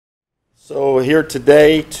So we're here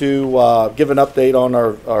today to give an update on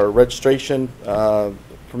our registration,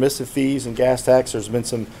 permissive fees and gas tax. There's been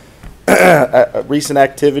some recent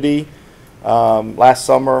activity. Last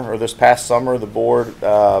summer, or this past summer, the board,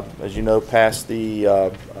 as you know, passed the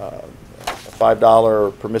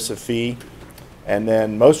 $5 permissive fee. And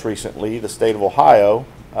then most recently, the state of Ohio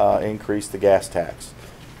increased the gas tax.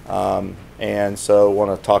 And so I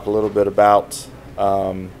want to talk a little bit about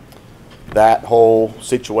that whole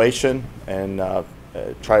situation and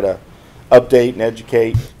try to update and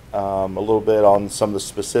educate a little bit on some of the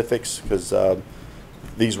specifics, because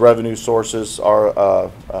these revenue sources are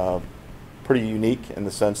pretty unique in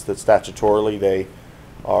the sense that statutorily they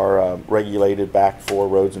are regulated back for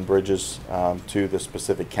roads and bridges to the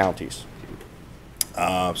specific counties.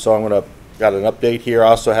 So I'm going to got an update here. I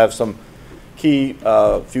also have some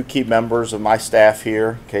few key members of my staff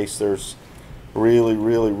here in case there's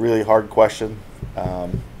really hard question.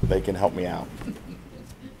 They can help me out.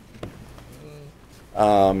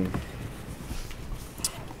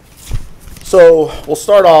 So we'll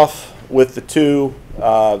start off with the two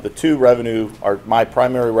revenue, are my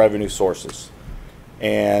primary revenue sources,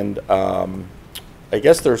 and I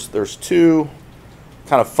guess there's two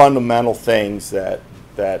kind of fundamental things that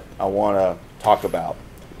I want to talk about,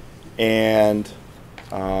 and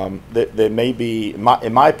they may be,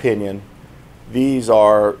 in my opinion, these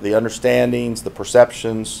are the understandings, the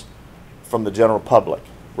perceptions from the general public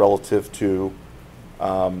relative to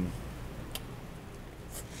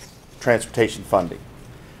transportation funding.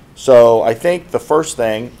 So I think the first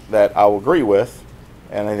thing that I will agree with,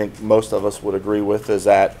 and I think most of us would agree with, is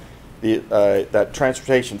that that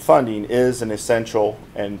transportation funding is an essential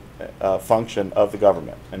and function of the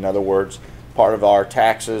government. In other words, part of our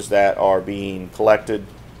taxes that are being collected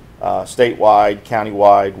statewide,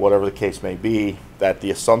 countywide, whatever the case may be, that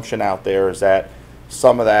the assumption out there is that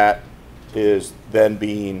some of that is then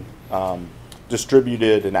being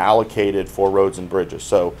distributed and allocated for roads and bridges.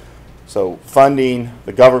 So funding,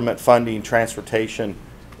 the government funding transportation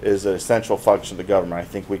is an essential function of the government. I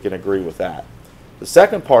think we can agree with that. The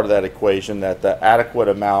second part of that equation, that the adequate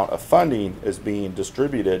amount of funding is being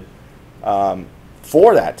distributed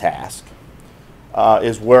for that task,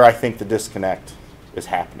 is where I think the disconnect is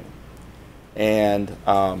happening. And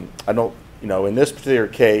I don't, in this particular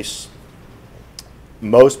case,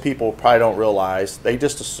 most people probably don't realize, they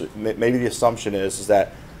just assume, maybe the assumption is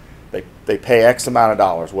that they pay X amount of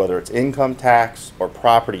dollars, whether it's income tax or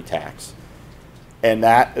property tax, and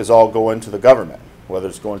that is all going to the government, whether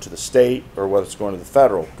it's going to the state or whether it's going to the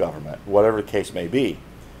federal government, whatever the case may be.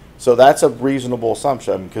 So that's a reasonable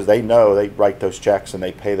assumption, because they know they write those checks and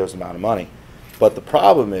they pay those amount of money. But the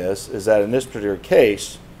problem is that in this particular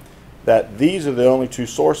case, that these are the only two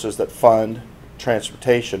sources that fund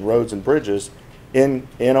transportation, roads and bridges in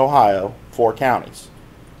Ohio, 4 counties.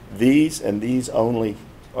 These and these only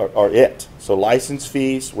are it. So license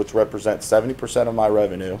fees, which represent 70% of my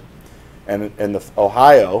revenue, and the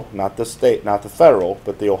Ohio, not the state, not the federal,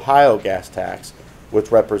 but the Ohio gas tax,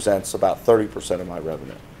 which represents about 30% of my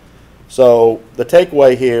revenue. So the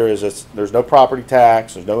takeaway here is there's no property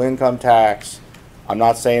tax, there's no income tax. I'm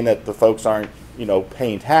not saying that the folks aren't,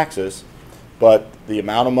 paying taxes, but the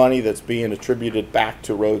amount of money that's being attributed back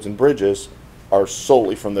to roads and bridges are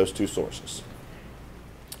solely from those two sources.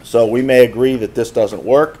 So we may agree that this doesn't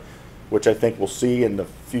work, which I think we'll see in the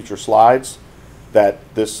future slides, that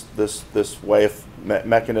this way of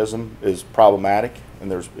mechanism is problematic, and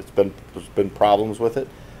there's been problems with it.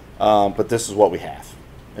 But this is what we have,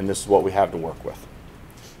 and this is what we have to work with.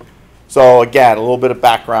 So again, a little bit of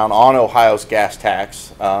background on Ohio's gas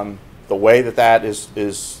tax. The way that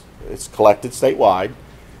is collected statewide,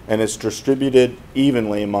 and it's distributed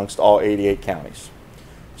evenly amongst all 88 counties.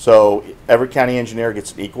 So every county engineer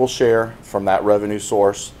gets an equal share from that revenue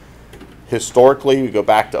source. Historically, we go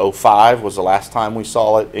back to 2005 was the last time we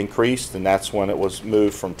saw it increased, and that's when it was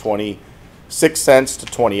moved from 26 cents to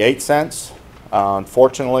 28 cents.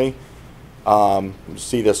 Unfortunately, you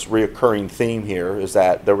see this reoccurring theme here, is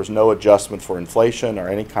that there was no adjustment for inflation or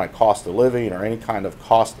any kind of cost of living or any kind of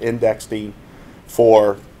cost indexing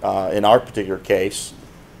for, in our particular case,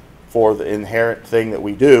 for the inherent thing that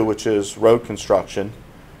we do, which is road construction.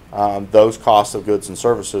 Those costs of goods and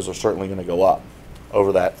services are certainly going to go up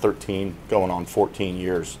over that 13 going on 14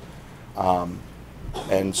 years.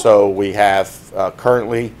 And so we have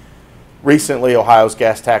recently Ohio's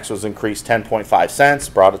gas tax was increased 10.5 cents,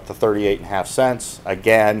 brought it to 38.5 cents.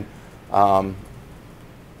 Again,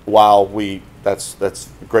 while that's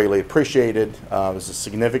greatly appreciated, there's a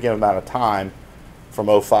significant amount of time from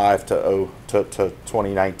 2005 to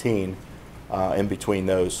 2019 in between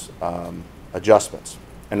those adjustments.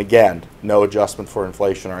 And again, no adjustment for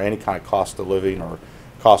inflation or any kind of cost of living or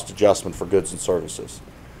cost adjustment for goods and services.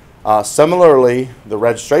 Similarly, the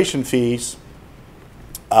registration fees,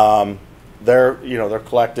 they're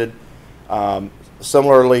collected.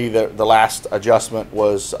 Similarly, the last adjustment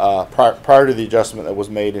was prior to the adjustment that was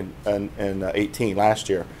made in 18 last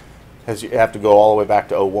year. You have to go all the way back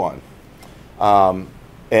to 01.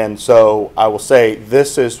 And so I will say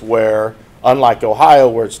this is where, unlike Ohio,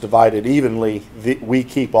 where it's divided evenly, we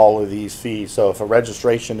keep all of these fees. So if a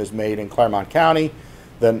registration is made in Clermont County,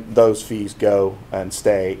 then those fees go and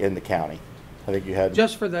stay in the county. I think you had...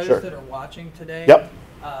 Just for those sure. that are watching today, yep.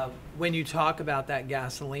 When you talk about that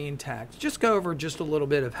gasoline tax, just go over just a little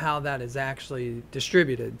bit of how that is actually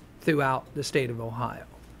distributed throughout the state of Ohio.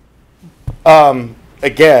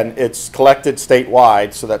 Again, it's collected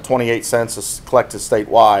statewide, so that 28 cents is collected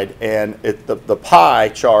statewide, and the pie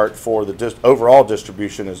chart for the overall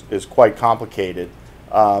distribution is quite complicated,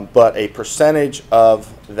 but a percentage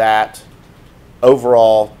of that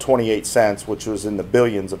overall 28 cents, which was in the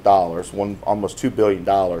billions of dollars, almost $2 billion,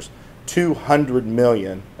 200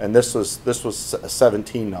 million, and this was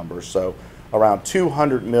 17 numbers, so around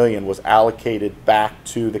 200 million was allocated back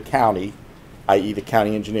to the county, i.e. the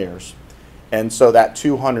county engineers. And so that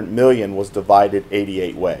 200 million was divided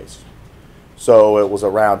 88 ways. So it was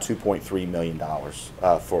around $2.3 million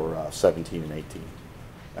for 17 and 18.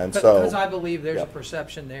 And so, because I believe there's yep. a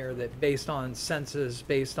perception there that based on census,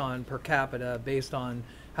 based on per capita, based on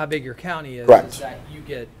how big your county is, correct. is that you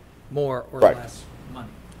get more or correct. less money.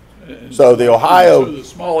 And so the Ohio... So the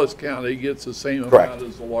smallest county gets the same correct. amount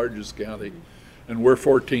as the largest county. And we're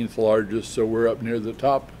 14th largest, so we're up near the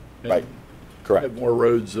top. Right, correct. Have more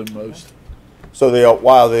roads than most. So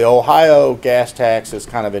while the Ohio gas tax is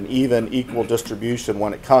kind of an equal distribution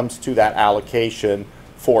when it comes to that allocation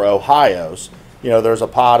for Ohio's, there's a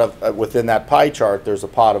pot of, within that pie chart, there's a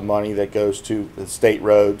pot of money that goes to the state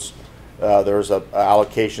roads. There's an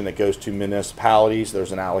allocation that goes to municipalities.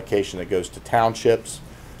 There's an allocation that goes to townships,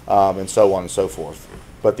 and so on and so forth.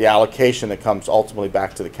 But the allocation that comes ultimately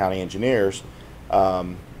back to the county engineers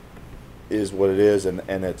is what it is,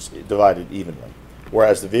 and it's divided evenly.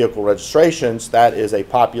 Whereas the vehicle registrations, that is a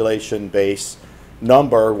population-based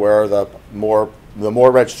number where the more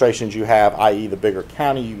registrations you have, i.e. the bigger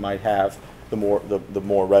county you might have, the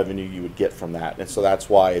more revenue you would get from that. And so that's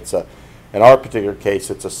why it's in our particular case,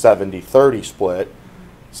 it's a 70-30 split.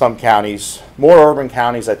 Some counties, more urban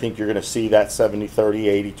counties, I think you're going to see that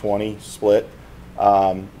 70-30, 80-20 split.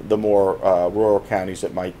 The more rural counties,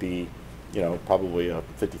 it might be, probably a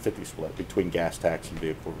 50-50 split between gas tax and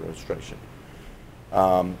vehicle registration.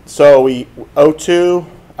 So we 02,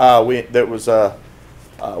 we saw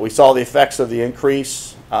the effects of the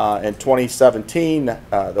increase in 2017. The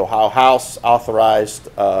Ohio House authorized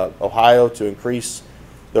Ohio to increase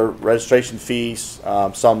their registration fees.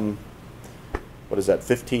 15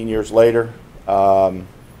 years later, to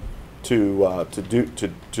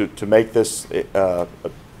make this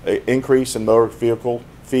increase in motor vehicle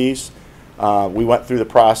fees. We went through the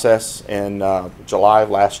process in July of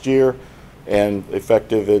last year. And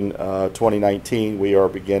effective in 2019, we are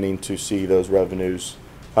beginning to see those revenues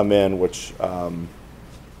come in, which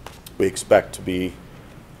we expect to be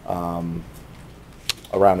around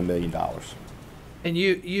 $1 million. And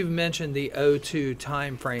you've mentioned the 02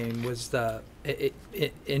 time frame was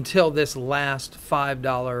until this last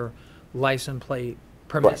 $5 license plate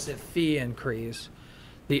permissive Correct. fee increase.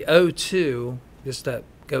 The 02, just to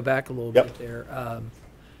go back a little yep. bit there.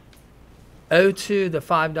 02, the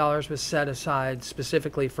 $5 was set aside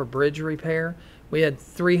specifically for bridge repair. We had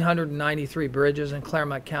 393 bridges in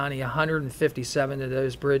Clermont County. 157 of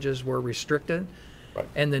those bridges were restricted. Right.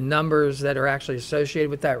 And the numbers that are actually associated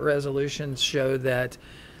with that resolution show that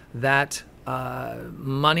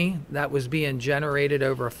money that was being generated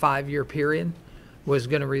over a 5-year period was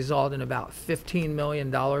going to result in about $15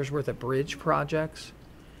 million worth of bridge projects.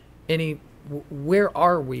 Where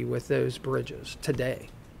are we with those bridges today?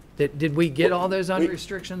 Did we get all those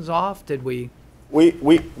unrestrictions off? Did we? We're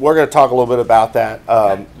going to talk a little bit about that.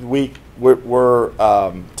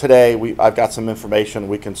 Today I've got some information.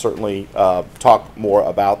 We can certainly talk more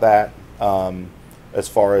about that as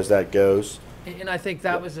far as that goes. And I think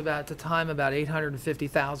that was about the time about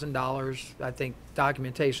 $850,000. I think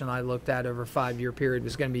documentation I looked at over a 5-year period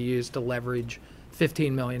was going to be used to leverage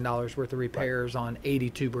 $15 million worth of repairs on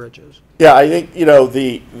 82 bridges. Yeah, I think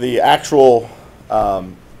the actual.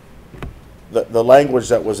 The language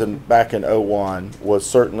that was back in 01 was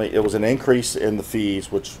certainly, it was an increase in the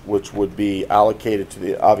fees, which would be allocated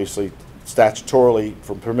to obviously statutorily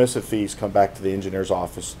from permissive fees come back to the engineer's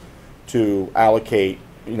office to allocate,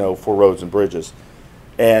 for roads and bridges.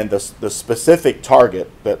 and the specific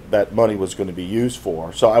target that money was going to be used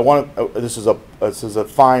for. So I want to, this is a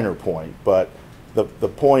finer point, but the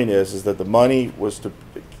point is that the money was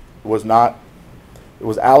not, it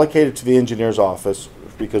was allocated to the engineer's office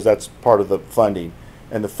because that's part of the funding,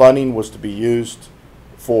 and the funding was to be used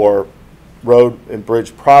for road and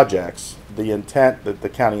bridge projects. The intent that the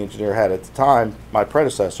county engineer had at the time, my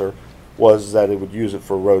predecessor, was that it would use it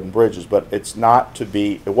for road and bridges, but it's not to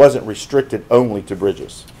be, it wasn't restricted only to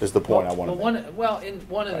bridges, is the point I want to make.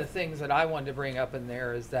 One of the things that I wanted to bring up in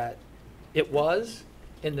there is that it was,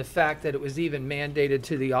 in the fact that it was even mandated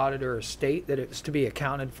to the auditor of state that it was to be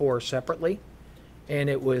accounted for separately, and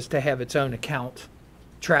it was to have its own account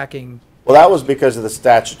tracking. Well, that was because of the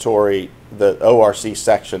statutory, the ORC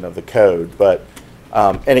section of the code, but,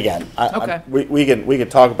 and again, we can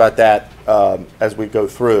talk about that as we go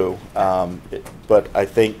through, but I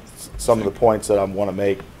think some of the points that I want to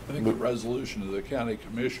make. I think the resolution of the county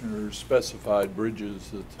commissioners specified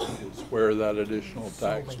bridges is where that additional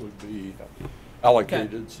tax would be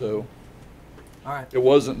allocated, so All right. it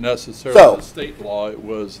wasn't necessarily the state law, it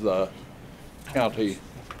was the county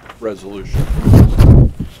resolution.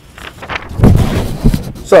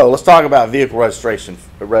 So let's talk about vehicle registration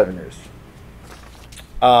revenues.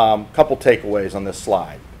 Couple takeaways on this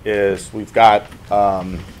slide is we've got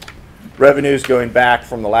revenues going back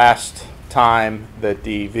from the last time that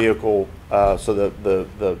the vehicle, so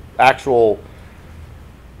the actual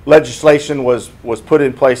legislation was put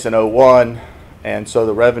in place in '01, and so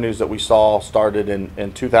the revenues that we saw started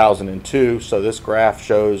in 2002. So this graph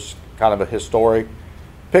shows kind of a historic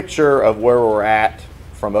picture of where we're at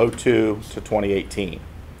from '02 to 2018.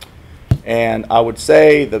 And I would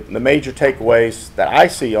say the major takeaways that I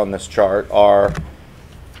see on this chart are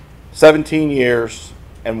 17 years,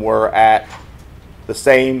 and we're at the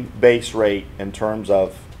same base rate in terms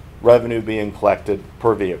of revenue being collected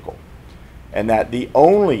per vehicle. And that the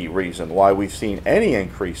only reason why we've seen any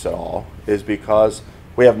increase at all is because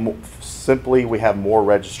we have we have more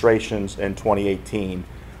registrations in 2018,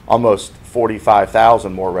 almost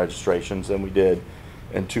 45,000 more registrations than we did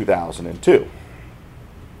in 2002.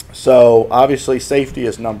 So obviously safety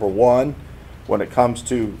is number one when it comes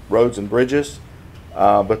to roads and bridges,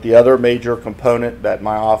 but the other major component that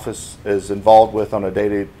my office is involved with on a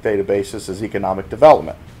day-to-day basis is economic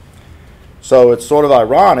development. So it's sort of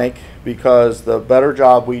ironic because the better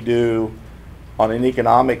job we do on an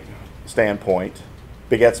economic standpoint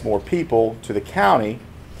begets more people to the county,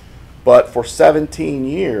 but for 17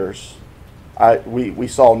 years we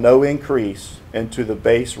saw no increase into the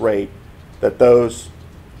base rate that those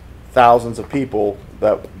thousands of people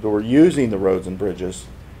that were using the roads and bridges,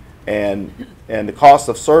 and the cost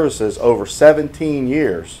of services over 17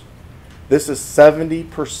 years. This is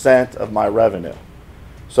 70% of my revenue.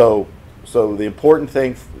 So the important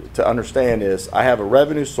thing to understand is I have a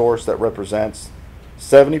revenue source that represents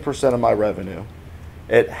 70% of my revenue.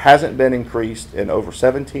 It hasn't been increased in over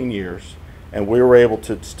 17 years, and we were able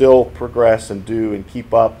to still progress and do and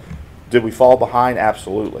keep up. Did we fall behind?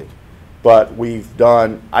 Absolutely. But we've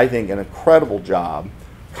done, I think, an incredible job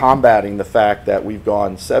combating the fact that we've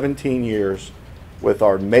gone 17 years with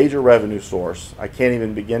our major revenue source. I can't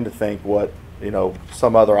even begin to think what,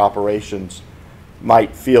 some other operations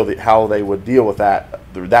might feel that how they would deal with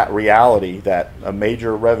that reality that a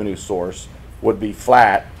major revenue source would be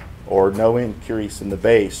flat or no increase in the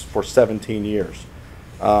base for 17 years.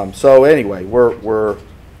 So anyway, we are where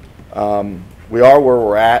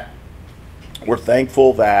we're at. We're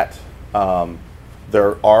thankful that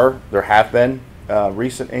there have been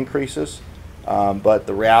recent increases, but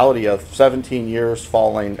the reality of 17 years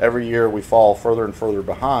falling, every year we fall further and further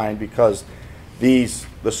behind because the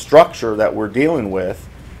structure that we're dealing with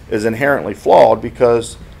is inherently flawed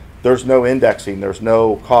because there's no indexing, there's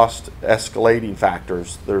no cost escalating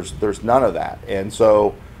factors, there's none of that. And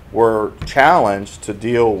so we're challenged to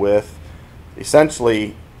deal with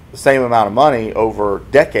essentially the same amount of money over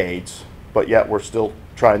decades, but yet we're still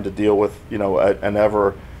trying to deal with an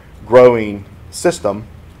ever growing system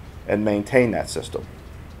and maintain that system.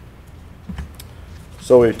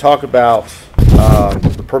 So we talk about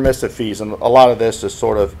the permissive fees, and a lot of this is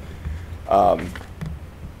sort of a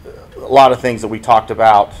lot of things that we talked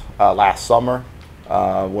about last summer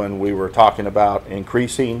when we were talking about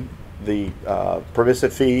increasing the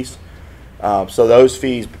permissive fees. So those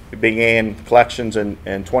fees began collections in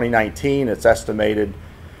 2019. It's estimated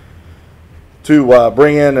to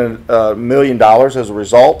bring in $1 million as a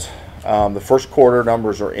result. The first quarter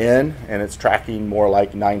numbers are in, and it's tracking more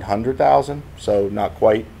like 900,000, so not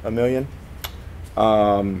quite $1 million.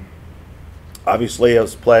 Obviously, it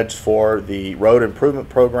was pledged for the road improvement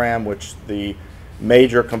program, which the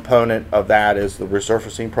major component of that is the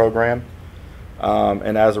resurfacing program.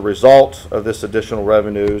 And as a result of this additional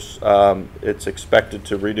revenues, it's expected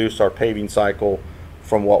to reduce our paving cycle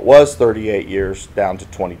from what was 38 years down to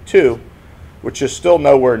 22, which is still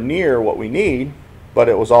nowhere near what we need, but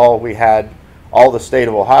it was all we had, all the state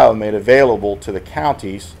of Ohio made available to the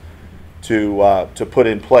counties to put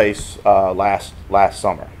in place last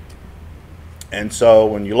summer. And so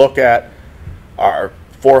when you look at our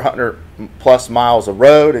 400 plus miles of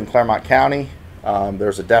road in Clermont County,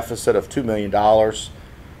 there's a deficit of $2 million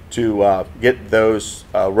to get those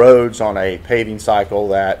roads on a paving cycle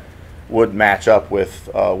that would match up with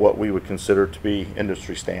what we would consider to be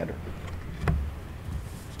industry standard.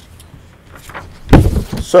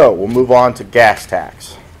 So we'll move on to gas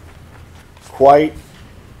tax.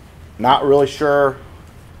 Not really sure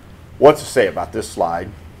what to say about this slide.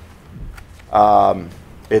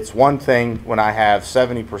 It's one thing when I have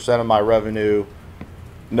 70% of my revenue,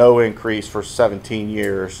 no increase for 17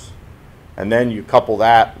 years, and then you couple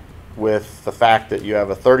that with the fact that you have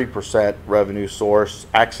a 30% revenue source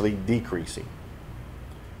actually decreasing.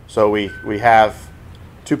 So we have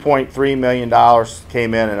 $2.3 million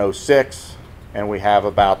came in 06, and we have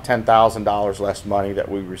about $10,000 less money that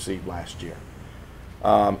we received last year.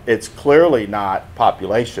 It's clearly not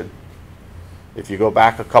population. If you go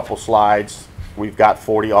back a couple slides, we've got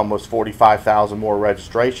almost 45,000 more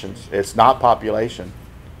registrations. It's not population,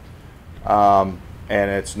 and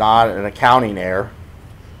it's not an accounting error.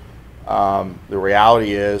 The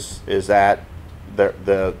reality is that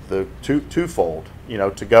the twofold. You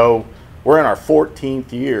know, we're in our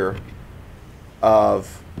 14th year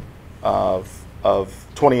of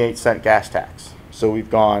 28-cent gas tax. So we've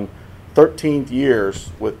gone 13 years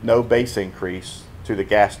with no base increase to the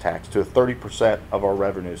gas tax, to 30% of our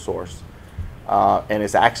revenue source, and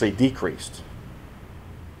it's actually decreased.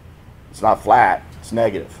 It's not flat, it's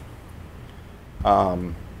negative.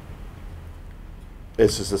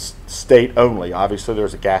 This is a state only. Obviously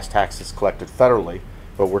there's a gas tax that's collected federally,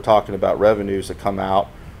 but we're talking about revenues that come out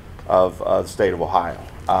of the state of Ohio.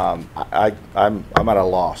 I'm at a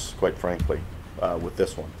loss, quite frankly, with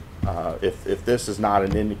this one. If this is not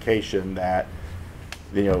an indication that,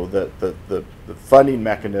 you know, the funding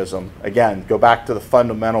mechanism, again, go back to the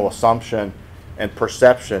fundamental assumption and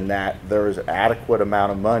perception that there is an adequate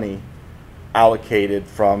amount of money allocated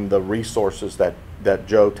from the resources that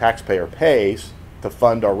Joe taxpayer pays to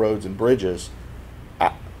fund our roads and bridges.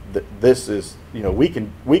 This is, you know, we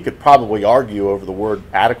could probably argue over the word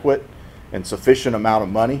adequate and sufficient amount of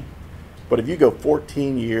money, but if you go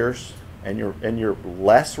 14 years and you're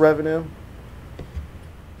less revenue,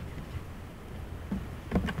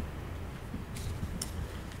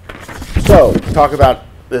 so talk about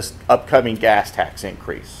this upcoming gas tax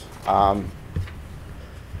increase.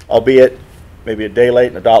 Albeit maybe a day late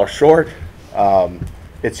and a dollar short,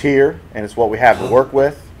 it's here and it's what we have to work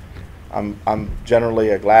with. I'm generally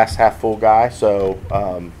a glass half full guy, so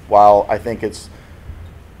while I think it's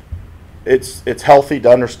healthy to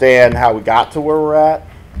understand how we got to where we're at,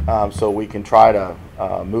 so we can try to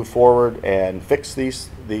move forward and fix these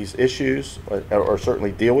issues, or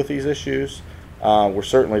certainly deal with these issues. We're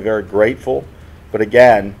certainly very grateful, but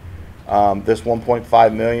again, this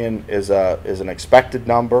 1.5 million is an expected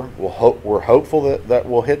number. We're hopeful that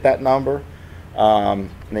we'll hit that number,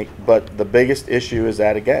 but the biggest issue is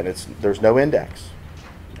that, again, there's no index.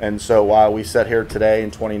 And so while we sit here today in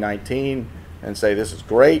 2019 and say this is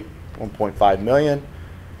great, 1.5 million,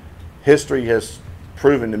 history has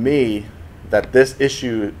proven to me that this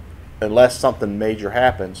issue, unless something major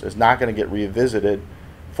happens, is not going to get revisited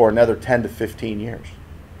for another 10 to 15 years.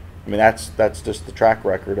 I mean, that's just the track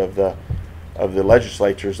record of the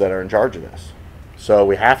legislatures that are in charge of this. So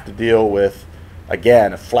we have to deal with,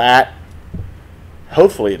 again, a flat,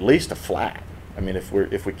 hopefully at least a flat. I mean, if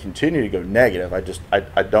we continue to go negative,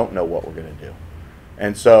 I don't know what we're going to do.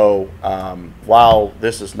 And so while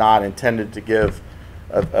this is not intended to give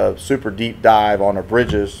a super deep dive on our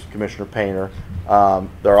bridges, Commissioner Painter,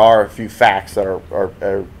 there are a few facts that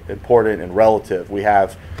are important and relative. We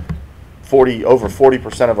have over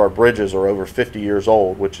 40% of our bridges are over 50 years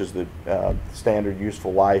old, which is the standard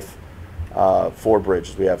useful life for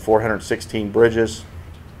bridges. We have 416 bridges.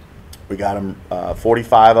 We got them,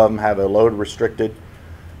 45 of them have a load restricted.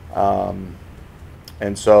 And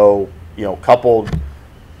so, you know, coupled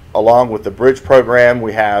along with the bridge program,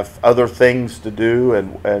 we have other things to do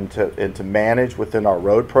and to manage within our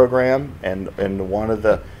road program. And one of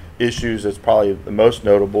the issues that's probably the most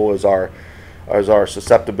notable is our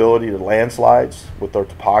susceptibility to landslides with our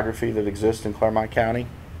topography that exists in Clermont County.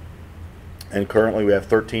 And currently we have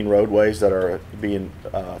 13 roadways that are being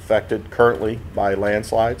affected currently by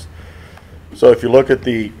landslides. So if you look at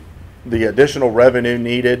the additional revenue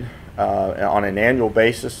needed on an annual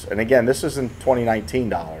basis, and again, this is in 2019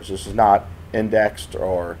 dollars. This is not indexed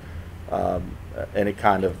or any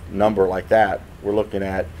kind of number like that. We're looking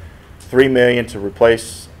at $3 million to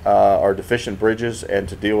replace our deficient bridges and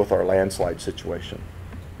to deal with our landslide situation.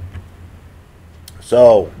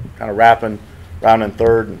 So, kind of wrapping round and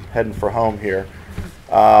third and heading for home here.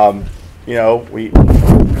 You know, we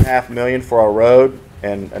 $2.5 million for our road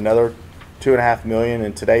and another $2.5 million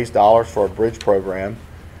in today's dollars for our bridge program.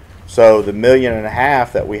 So the $1.5 million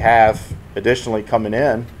that we have additionally coming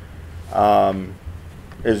in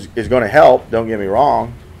is going to help. Don't get me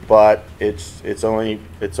wrong, but it's only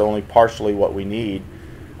partially what we need.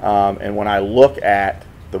 And when I look at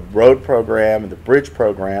the road program and the bridge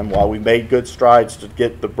program, while we made good strides to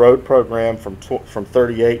get the road program from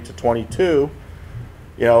 38 to 22,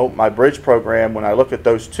 you know, my bridge program, when I look at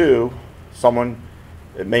those two,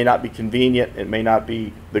 it may not be convenient, it may not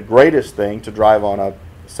be the greatest thing to drive on a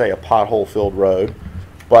pothole-filled road,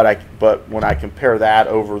 but when I compare that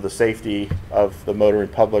over the safety of the motoring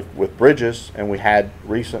public with bridges, and we had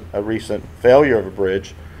a recent failure of a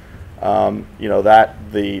bridge, you know,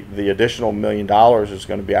 that the additional $1 million is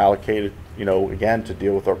going to be allocated, you know, again to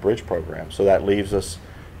deal with our bridge program. So that leaves us,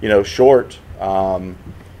 you know, short,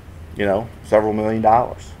 you know, several $1 million.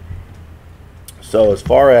 So as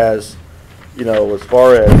far as, you know,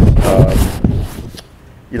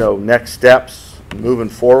 you know, next steps moving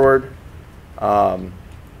forward,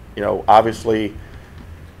 you know, obviously,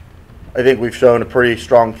 I think we've shown a pretty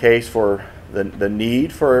strong case for the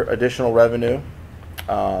need for additional revenue,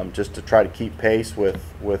 just to try to keep pace with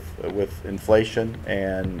inflation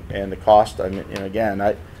and the cost. I mean, and again,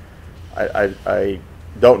 I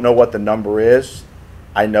don't know what the number is.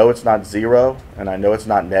 I know it's not zero, and I know it's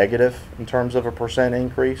not negative in terms of a %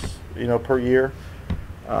 increase, you know, per year.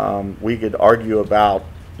 We could argue about,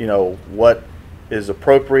 you know, what is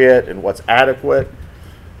appropriate and what's adequate.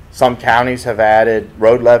 Some counties have added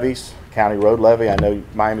road levies, county road levy. I know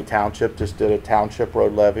Miami Township just did a township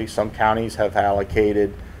road levy. Some counties have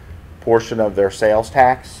allocated a portion of their sales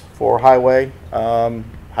tax for highway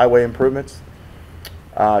improvements.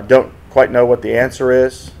 Don't quite know what the answer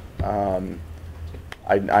is.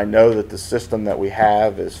 I know that the system that we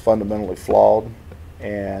have is fundamentally flawed,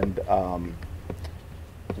 and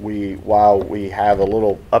while we have a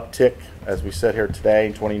little uptick as we sit here today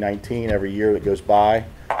in 2019, every year that goes by,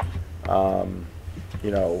 you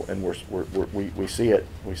know, and we see it.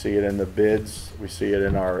 We see it in the bids. We see it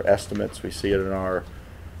in our estimates. We see it in our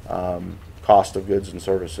cost of goods and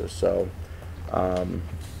services. So I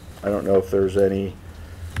don't know if there's any.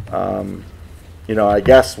 You know, I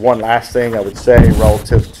guess one last thing I would say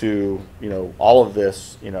relative to, you know, all of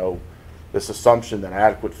this, you know, this assumption that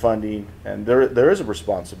adequate funding, and there is a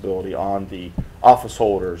responsibility on the office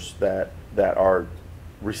holders that are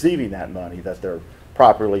receiving that money, that they're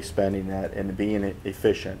properly spending that and being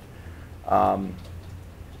efficient.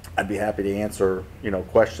 I'd be happy to answer, you know,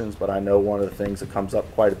 questions, but I know one of the things that comes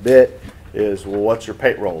up quite a bit is, well, what's your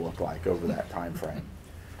payroll look like over that time frame?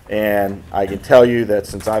 And I can tell you that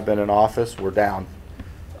since I've been in office, we're down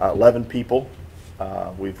 11 people.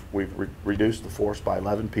 We've reduced the force by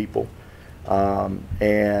 11 people.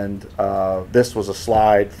 This was a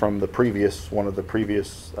slide from the previous, one of the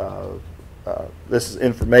previous, this is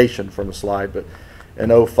information from a slide, but in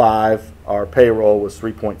 05, our payroll was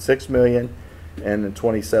 3.6 million, and in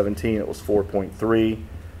 2017 it was 4.3,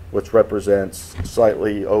 which represents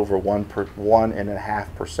slightly over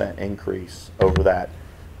 1.5% increase over that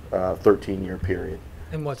 13-year period.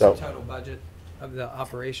 And what's So, the total budget of the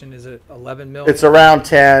operation? Is it 11 million? it's around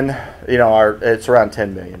 10, you know, it's around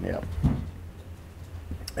 10 million, yeah.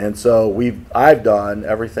 And so I've done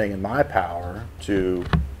everything in my power to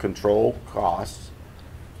control costs.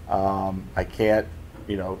 I can't,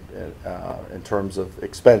 you know, in terms of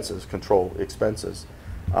expenses, control expenses.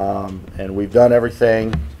 And we've done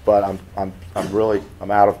everything, but I'm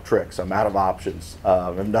out of tricks. I'm out of options. I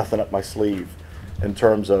have nothing up my sleeve in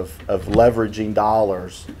terms of leveraging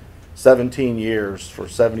dollars. 17 years for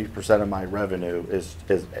 70% of my revenue is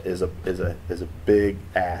a big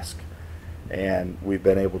ask, and we've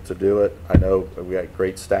been able to do it. I know we got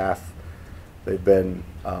great staff. They've been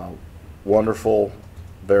wonderful,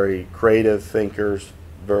 very creative thinkers,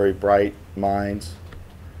 very bright minds.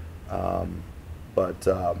 But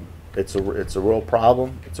it's a real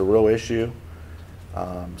problem. It's a real issue.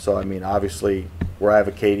 So I mean, obviously, we're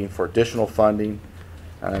advocating for additional funding.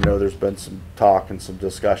 And I know there's been some talk and some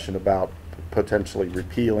discussion about potentially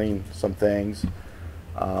repealing some things.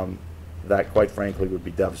 that quite frankly would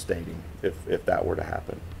be devastating if that were to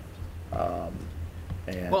happen.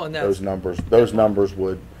 And Well, and that's- those numbers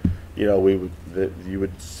would, you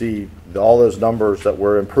would see all those numbers that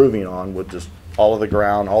we're improving on would just, all of the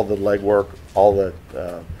ground, all the legwork, all the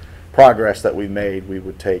progress that we made, we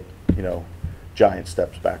would take, giant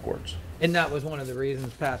steps backwards. And that was one of the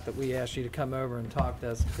reasons, Pat, that we asked you to come over and talk to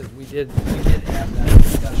us, because we did have that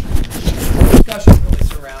discussion. The discussion really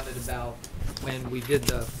surrounded about when we did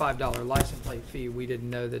the $5 license plate fee, we didn't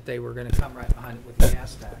know that they were gonna come right behind it with the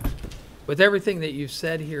gas tax. With everything that you've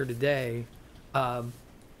said here today,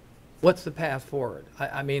 what's the path forward?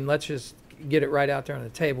 I mean, let's just get it right out there on the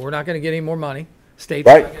table. We're not gonna get any more money. State's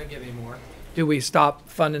Right. not gonna give any more. Do we stop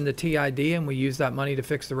funding the TID and we use that money to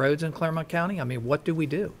fix the roads in Clermont County? I mean, what do we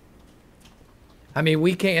do? I mean,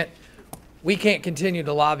 we can't continue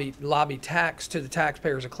to lobby tax to the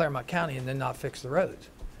taxpayers of Clermont County and then not fix the roads.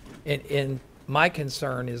 And my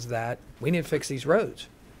concern is that we need to fix these roads.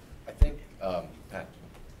 I think, Pat,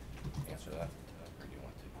 answer that, or do you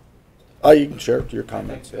want to? Oh, you can share your I think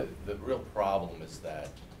comments. the real problem is that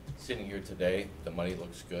sitting here today, the money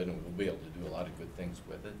looks good and we'll be able to do a lot of good things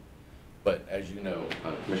with it. But as you know,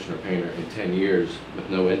 Commissioner Painter, in 10 years with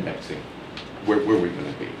no indexing, where are we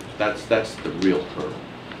going to be? That's the real hurdle.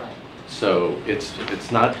 Right. So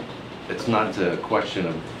it's not a question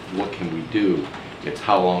of what can we do, it's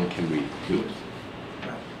how long can we do it.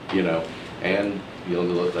 And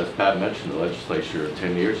as Pat mentioned, the legislature in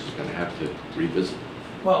 10 years is going to have to revisit.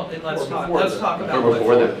 Well, and let's talk about Or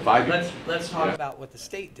before that, 5 years. let's talk Yeah. about what the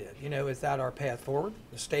state did. Is that our path forward?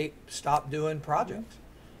 The state stopped doing projects,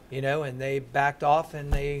 and they backed off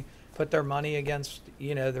and they put their money against,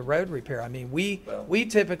 the road repair. I mean, we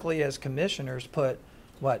typically as commissioners put,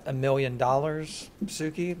 what, $1 million, Suki,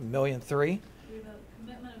 $1.3 million? We have a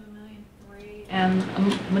commitment of $1.3 million, and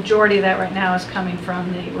a majority of that right now is coming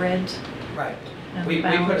from the RIDS. Right. And We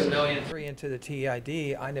put balance. $1.3 million into the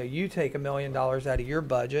TID. I know you take $1 million out of your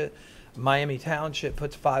budget. Miami Township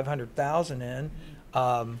puts 500,000 in.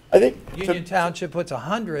 I think Union Township puts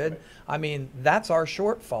 100. I mean, that's our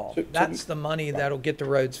shortfall. That's the money that'll get the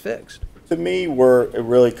roads fixed. to me, where it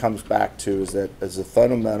really comes back to is that as a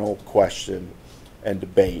fundamental question and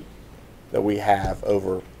debate that we have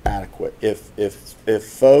over adequate. If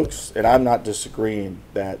folks, and I'm not disagreeing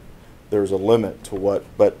that there's a limit to what,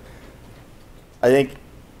 but I think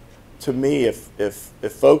to me, if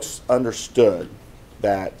folks understood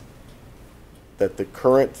that the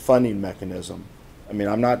current funding mechanism, I mean,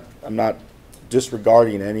 I'm not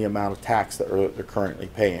disregarding any amount of tax that they're currently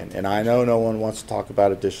paying, and I know no one wants to talk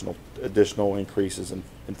about additional increases in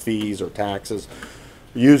fees or taxes,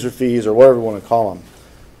 user fees or whatever you want to call them,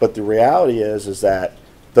 but the reality is that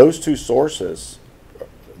those two sources,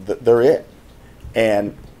 they're it,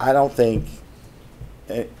 and I don't think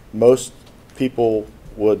most people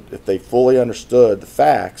would, if they fully understood the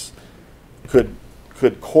facts, could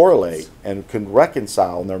correlate and could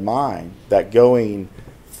reconcile in their mind that going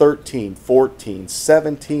 13, 14,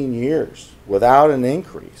 17 years without an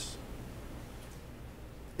increase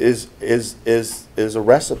is a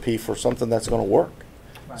recipe for something that's going to work.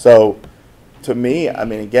 Right. So to me, I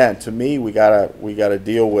mean, again, to me, we gotta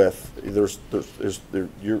deal with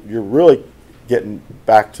you're really getting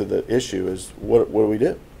back to the issue is what do we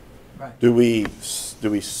do? Right. Do we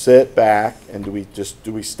sit back and do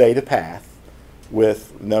we stay the path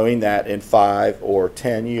with knowing that in 5 or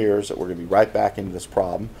 10 years that we're going to be right back into this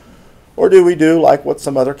problem, or do we do like what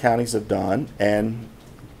some other counties have done and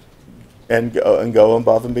go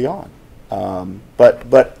above and beyond?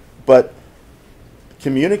 But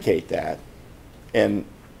communicate that and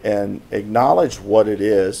acknowledge what it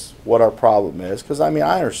is, what our problem is, because I mean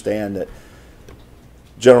I understand that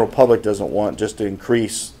general public doesn't want just to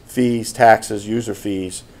increase fees, taxes, user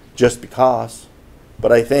fees just because,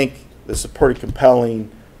 but I think this is a pretty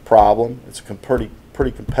compelling problem. It's a pretty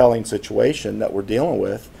compelling situation that we're dealing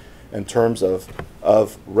with in terms of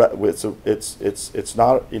it's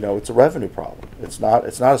not, it's a revenue problem. It's not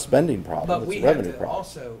a spending problem. But It's we a have revenue to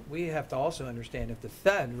problem. we have to also understand if the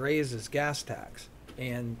Fed raises gas tax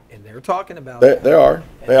and they're talking about They that, are. and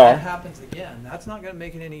They that are. happens again, that's not going to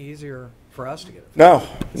make it any easier for us to get it. No,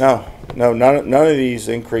 none of these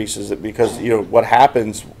increases, because what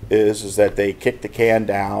happens is that they kick the can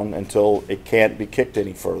down until it can't be kicked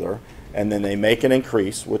any further, and then they make an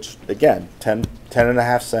increase, which again, 10 and a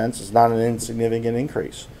half cents is not an insignificant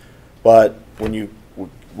increase, but when you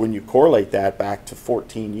correlate that back to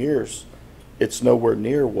 14 years, it's nowhere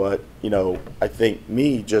near what I think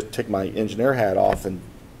just take my engineer hat off and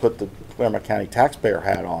put the Clermont County taxpayer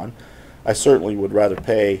hat on. I certainly would rather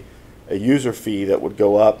pay a user fee that would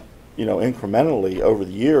go up, incrementally over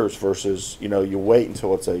the years versus, you wait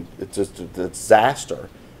until it's just a disaster.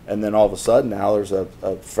 And then all of a sudden now there's a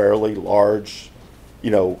fairly large,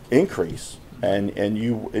 increase, and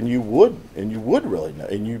you would really know,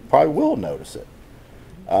 and you probably will notice it.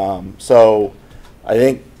 So I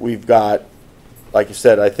think we've got, like you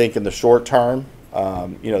said, I think in the short term,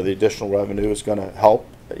 the additional revenue is going to help.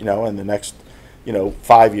 In the next,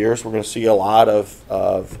 5 years, we're going to see a lot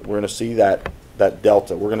we're going to see that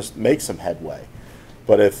delta. We're going to make some headway.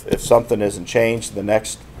 But if something isn't changed in the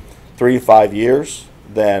next 3 to 5 years,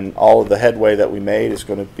 then all of the headway that we made is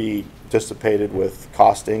going to be dissipated with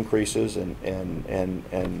cost increases and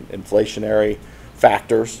inflationary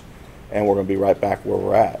factors, and we're going to be right back where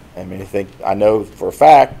we're at. I know for a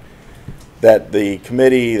fact that the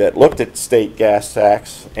committee that looked at state gas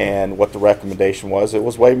tax and what the recommendation was, it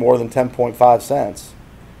was way more than 10.5 cents.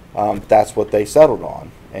 That's what they settled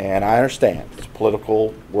on. And I understand it's a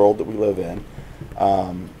political world that we live in.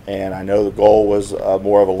 And I know the goal was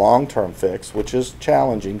more of a long-term fix, which is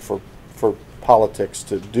challenging for politics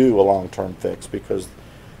to do a long-term fix because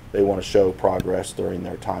they want to show progress during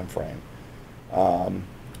their time frame.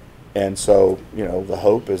 And so, the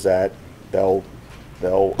hope is that they'll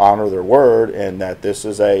honor their word, and that this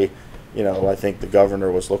is I think the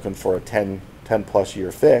governor was looking for a 10 plus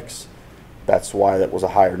year fix. That's why that was a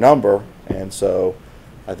higher number. And so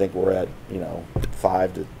I think we're at,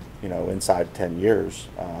 5 to, inside 10 years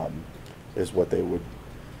is what they would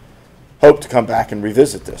hope to come back and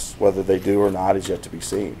revisit this. Whether they do or not is yet to be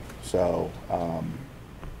seen. So,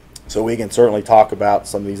 so we can certainly talk about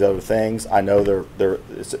some of these other things. I know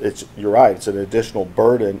you're right. It's an additional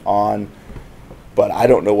burden on, but I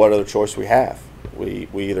don't know what other choice we have. We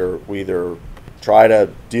either try to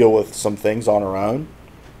deal with some things on our own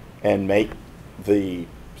and make the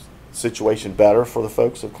situation better for the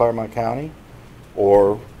folks of Clermont County,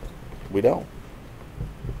 or we don't.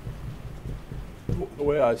 The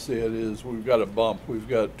way I see it is we've got a bump. We've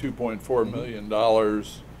got $2.4 million.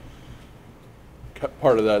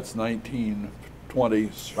 Part of that's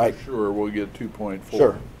 1920s. Right. For sure, we'll get 2.4.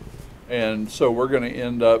 Sure. And so we're going to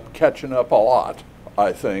end up catching up a lot,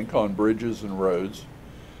 I think, on bridges and roads.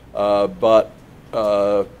 But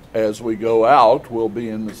as we go out, we'll be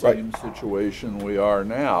in the same situation we are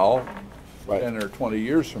now, 10 or 20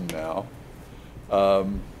 years from now.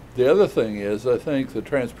 The other thing is, I think the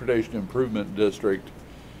Transportation Improvement District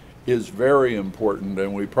is very important,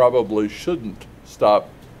 and we probably shouldn't stop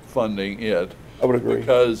funding it. I would agree.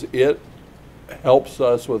 Because it helps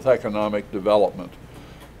us with economic development.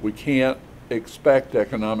 We can't expect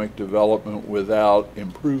economic development without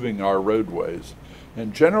improving our roadways.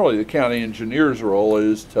 And generally, the county engineer's role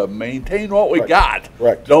is to maintain what we got.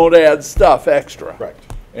 Correct. Don't add stuff extra.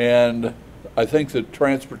 Correct. And I think the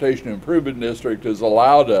Transportation Improvement District has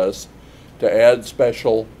allowed us to add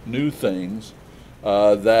special new things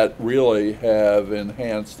that really have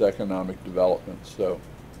enhanced economic development. So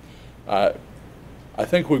I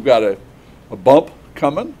think we've got a bump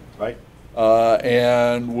coming. Right.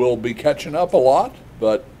 And we'll be catching up a lot,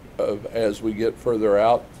 but as we get further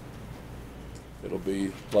out, it'll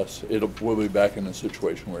be less. We'll be back in the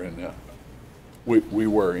situation we're in now. We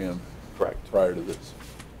were in. Correct. Prior to this.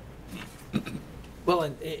 Well,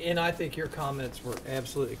 and I think your comments were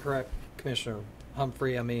absolutely correct, Commissioner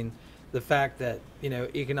Humphrey. I mean, the fact that,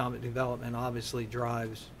 economic development obviously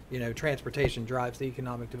drives, transportation drives the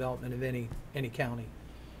economic development of any county.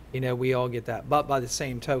 We all get that. But by the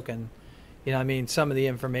same token, some of the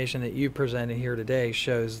information that you presented here today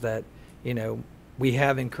shows that, we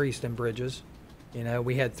have increased in bridges.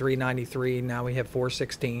 We had 393, now we have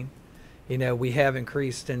 416. We have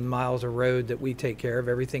increased in miles of road that we take care of.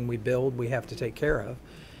 Everything we build, we have to take care of.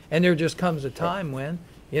 And there just comes a time when,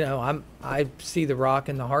 I see the rock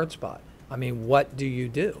in the hard spot. I mean, what do you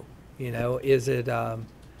do? Is it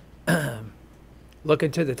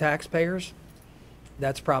looking to the taxpayers?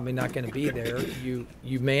 That's probably not going to be there.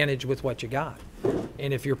 You manage with what you got.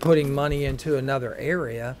 And if you're putting money into another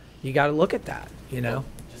area, you got to look at that, Well,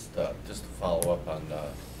 just to follow up on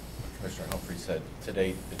Commissioner Humphrey said,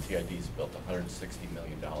 today the TID's built $160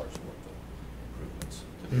 million worth of improvements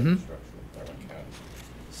to the infrastructure of Clermont County.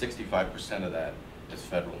 65% of that is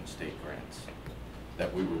federal and state grants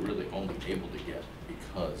that we were really only able to get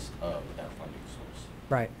because of that funding source.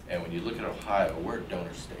 Right. And when you look at Ohio, we're a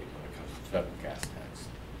donor state when it comes to federal gas tax.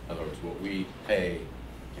 In other words, what we pay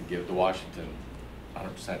and give to Washington,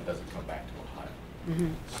 100% doesn't come back to Ohio.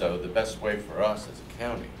 So the best way for us as a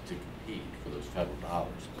county to compete for those federal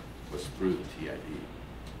dollars was through the TID.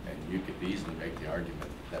 And you could easily make the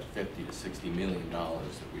argument that $50 to $60 million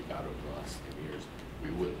that we got over the last 10 years,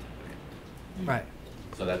 we wouldn't have been able to. Right.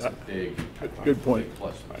 So that's a big. Good point. big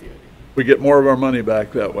plus for TID. We get more of our money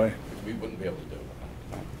back that way. We wouldn't be able to do it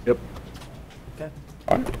without it. Yep.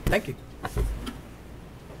 Okay. Thank you.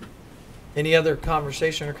 Any other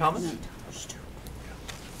conversation or comments?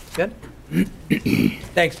 Good?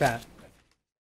 Thanks, Pat.